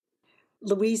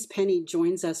Louise Penny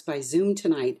joins us by Zoom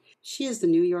tonight. She is the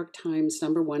New York Times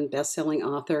 #1 best-selling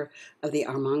author of the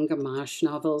Armand Gamache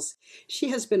novels. She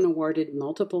has been awarded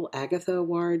multiple Agatha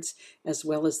Awards, as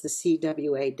well as the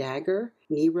CWA Dagger,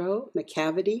 Nero,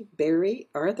 McCavity, Barry,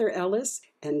 Arthur Ellis,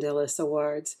 and Dillis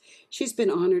Awards. She's been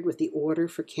honored with the Order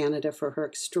for Canada for her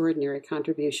extraordinary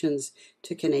contributions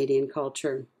to Canadian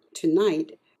culture.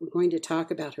 Tonight, we're going to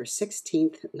talk about her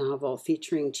 16th novel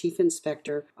featuring Chief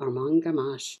Inspector Armand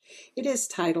Gamache. It is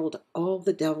titled All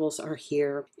the Devils Are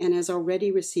Here and has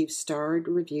already received starred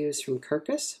reviews from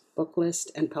Kirkus, Booklist,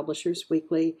 and Publishers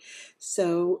Weekly.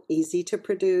 So easy to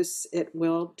produce. It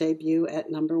will debut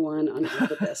at #1 on all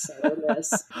the bestseller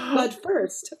lists. But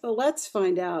first, let's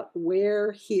find out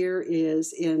where here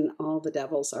is in All the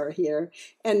Devils Are Here.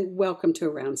 And welcome to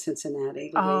Around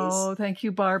Cincinnati, Louise. Oh, thank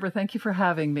you, Barbara. Thank you for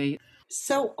having me.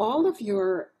 So all of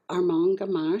your Armand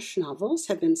Gamache novels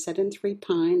have been set in Three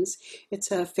Pines.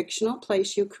 It's a fictional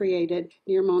place you created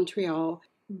near Montreal,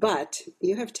 but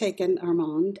you have taken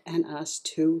Armand and us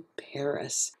to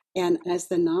Paris. And as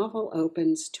the novel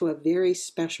opens, to a very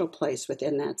special place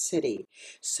within that city.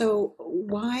 So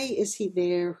why is he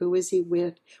there? Who is he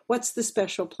with? What's the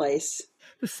special place?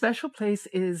 The special place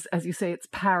is, as you say, it's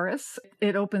Paris.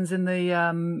 It opens in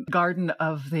the garden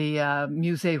of the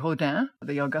Musée Rodin,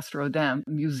 the Auguste Rodin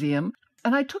Museum.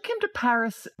 And I took him to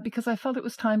Paris because I felt it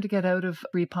was time to get out of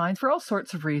Three Pines for all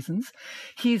sorts of reasons.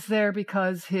 He's there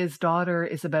because his daughter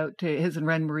is his and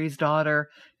Reine-Marie's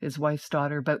daughter, his wife's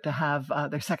daughter, about to have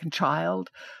their second child.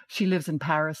 She lives in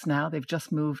Paris now. They've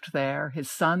just moved there. His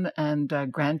son and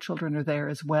grandchildren are there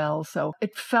as well. So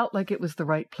it felt like it was the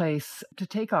right place to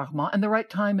take Armand and the right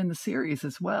time in the series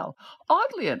as well.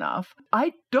 Oddly enough,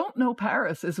 I don't know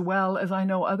Paris as well as I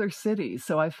know other cities.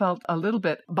 So I felt a little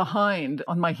bit behind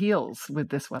on my heels with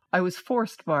this one. I was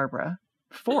forced, Barbara,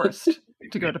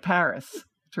 to go to Paris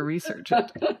to research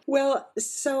it. Well,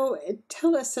 so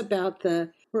tell us about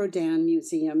the Rodin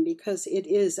Museum, because it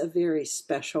is a very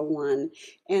special one.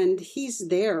 And he's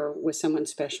there with someone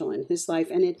special in his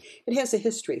life, and it has a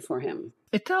history for him.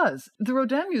 It does. The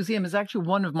Rodin Museum is actually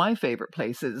one of my favorite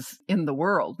places in the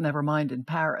world, never mind in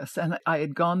Paris. And I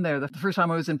had gone there the first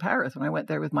time I was in Paris when I went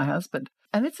there with my husband.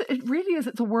 And it's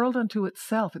a world unto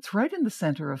itself. It's right in the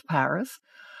center of Paris,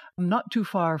 not too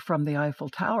far from the Eiffel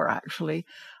Tower, actually.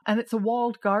 And it's a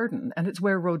walled garden, and it's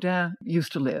where Rodin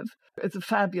used to live. It's a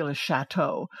fabulous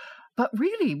chateau. But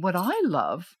really, what I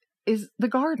love is the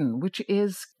garden, which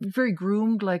is very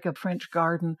groomed like a French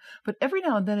garden. But every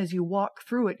now and then as you walk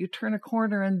through it, you turn a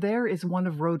corner and there is one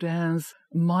of Rodin's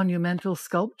monumental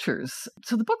sculptures.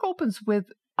 So the book opens with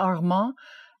Armand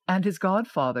and his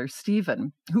godfather,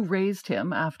 Stephen, who raised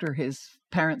him after his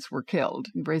parents were killed.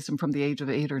 He raised him from the age of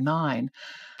 8 or 9.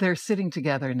 They're sitting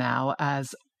together now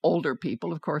as older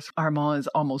people. Of course, Armand is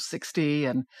almost 60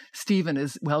 and Stephen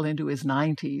is well into his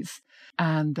 90s.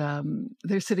 And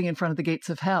they're sitting in front of the Gates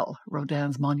of Hell,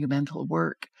 Rodin's monumental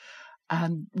work,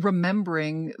 and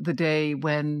remembering the day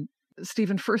when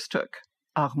Stephen first took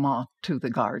Armand to the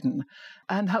garden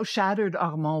and how shattered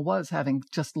Armand was, having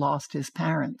just lost his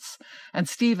parents. And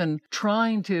Stephen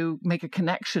trying to make a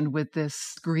connection with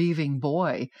this grieving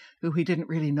boy who he didn't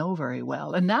really know very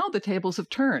well. And now the tables have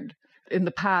turned. In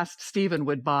the past, Stephen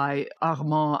would buy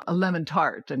Armand a lemon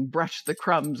tart and brush the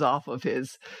crumbs off of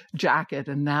his jacket.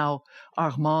 And now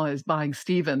Armand is buying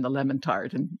Stephen the lemon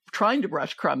tart and trying to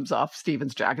brush crumbs off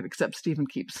Stephen's jacket, except Stephen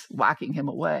keeps whacking him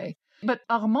away. But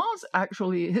Armand's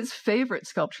his favorite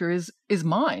sculpture is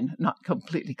mine, not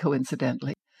completely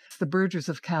coincidentally. It's the Burghers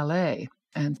of Calais.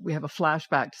 And we have a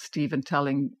flashback to Stephen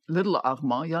telling little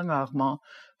Armand, young Armand,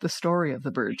 the story of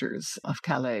the Burghers of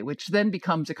Calais, which then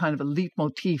becomes a kind of a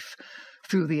leitmotif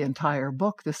through the entire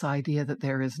book, this idea that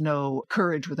there is no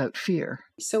courage without fear.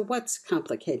 So what's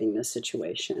complicating the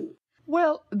situation?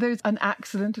 Well, there's an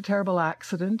accident, a terrible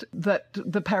accident, that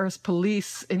the Paris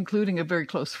police, including a very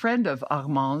close friend of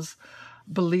Armand's,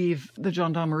 the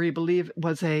gendarmerie believe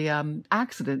was a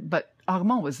accident, but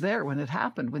Armand was there when it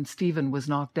happened, when Stephen was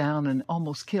knocked down and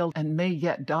almost killed and may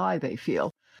yet die, they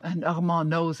feel. And Armand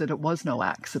knows that it was no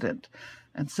accident.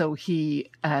 And so he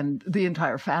and the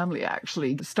entire family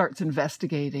actually starts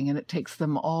investigating, and it takes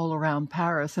them all around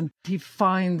Paris. And he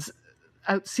finds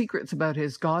out secrets about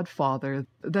his godfather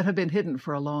that have been hidden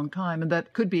for a long time and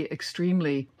that could be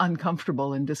extremely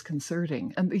uncomfortable and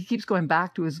disconcerting. And he keeps going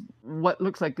back to what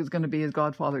looks like is going to be his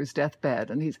godfather's deathbed.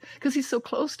 And because he's so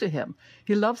close to him,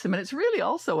 he loves him. And it's really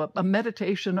also a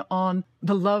meditation on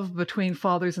the love between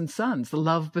fathers and sons, the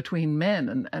love between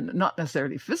men, and not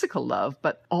necessarily physical love,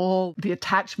 but all the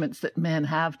attachments that men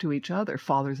have to each other,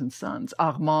 fathers and sons.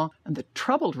 Armand and the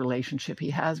troubled relationship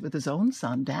he has with his own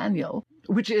son, Daniel,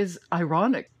 which is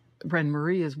ironic.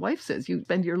 Reine-Marie, his wife, says, you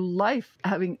spend your life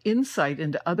having insight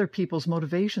into other people's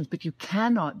motivations, but you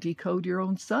cannot decode your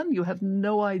own son. You have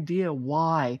no idea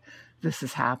why this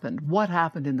has happened, what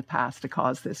happened in the past to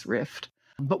cause this rift.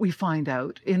 But we find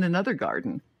out in another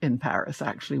garden in Paris,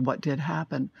 actually, what did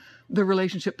happen. The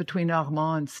relationship between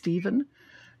Armand and Stephen,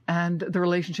 and the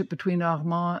relationship between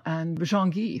Armand and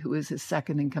Jean-Guy, who is his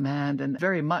second in command and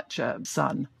very much a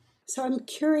son. So I'm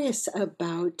curious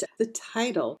about the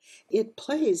title. It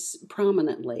plays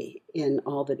prominently in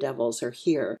All the Devils Are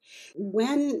Here.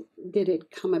 When did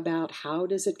it come about? How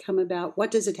does it come about?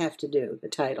 What does it have to do, the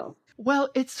title? Well,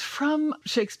 it's from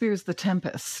Shakespeare's The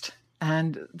Tempest.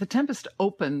 And The Tempest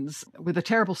opens with a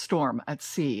terrible storm at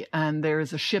sea. And there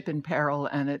is a ship in peril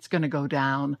and it's going to go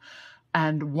down.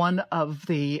 And one of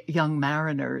the young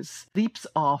mariners leaps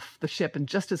off the ship. And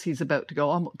just as he's about to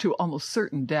go to almost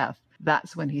certain death,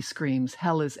 that's when he screams,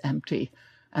 "Hell is empty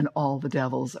and all the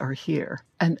devils are here."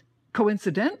 And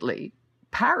coincidentally,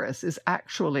 Paris is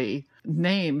actually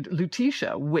named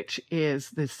Lutetia, which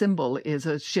is the symbol is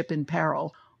a ship in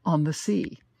peril on the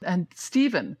sea. And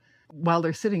Stephen, while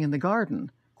they're sitting in the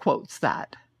garden, quotes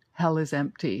that, "Hell is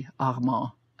empty,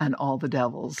 Armand, and all the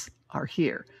devils are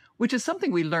here," which is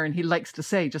something we learn he likes to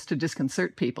say just to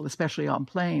disconcert people, especially on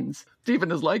planes.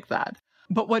 Stephen is like that.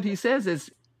 But what he says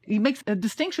is, he makes a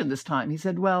distinction this time. He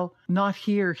said, well, not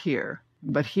here,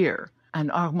 but here.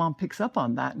 And Armand picks up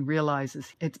on that and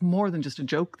realizes it's more than just a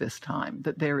joke this time,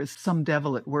 that there is some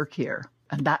devil at work here.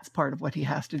 And that's part of what he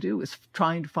has to do, is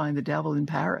trying to find the devil in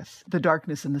Paris, the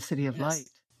darkness in the city of light.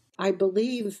 I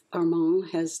believe Armand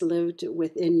has lived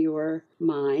within your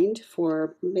mind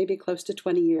for maybe close to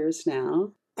 20 years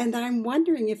now. And I'm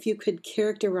wondering if you could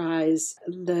characterize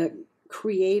the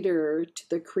creator to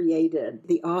the created,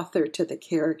 the author to the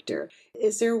character.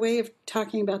 Is there a way of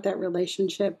talking about that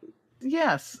relationship?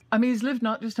 Yes. I mean, he's lived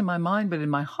not just in my mind, but in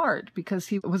my heart, because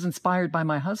he was inspired by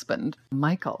my husband,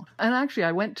 Michael. And actually,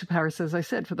 I went to Paris, as I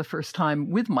said, for the first time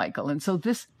with Michael. And so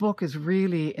this book is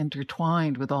really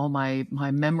intertwined with all my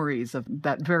memories of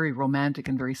that very romantic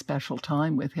and very special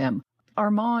time with him.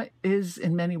 Armand is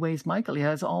in many ways Michael. He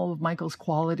has all of Michael's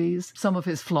qualities, some of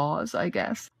his flaws, I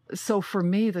guess. So for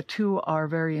me, the two are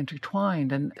very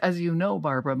intertwined. And as you know,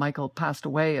 Barbara, Michael passed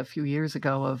away a few years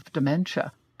ago of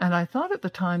dementia. And I thought at the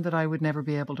time that I would never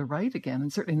be able to write again,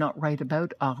 and certainly not write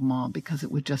about Armand, because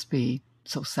it would just be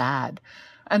so sad.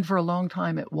 And for a long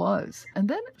time it was. And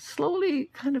then it slowly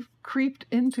kind of creeped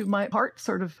into my heart,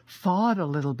 sort of thawed a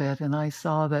little bit. And I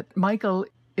saw that Michael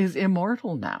is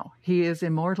immortal now. He is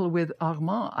immortal with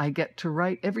Armand. I get to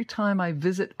write, every time I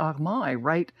visit Armand, I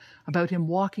write about him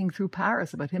walking through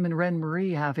Paris, about him and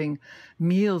Reine-Marie having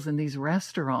meals in these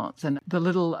restaurants and the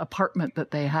little apartment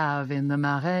that they have in the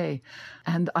Marais.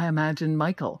 And I imagine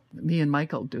me and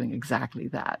Michael doing exactly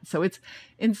that. So it's,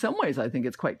 in some ways, I think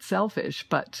it's quite selfish,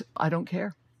 but I don't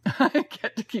care. I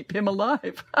get to keep him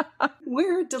alive.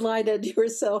 We're delighted you're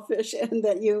selfish and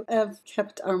that you have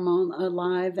kept Armand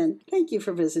alive. And thank you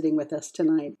for visiting with us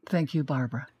tonight. Thank you,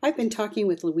 Barbara. I've been talking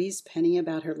with Louise Penny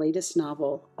about her latest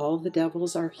novel, All the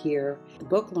Devils Are Here. The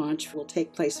book launch will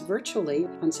take place virtually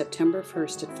on September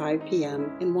 1st at 5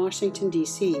 p.m. in Washington,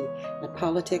 D.C. at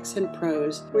Politics and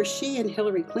Prose, where she and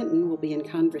Hillary Clinton will be in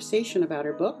conversation about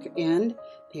her book and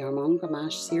the Armand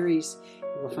Gamache series.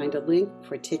 You will find a link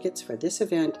for tickets for this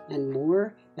event and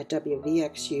more at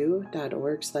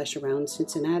wvxu.org/Around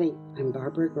Cincinnati. I'm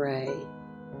Barbara Gray.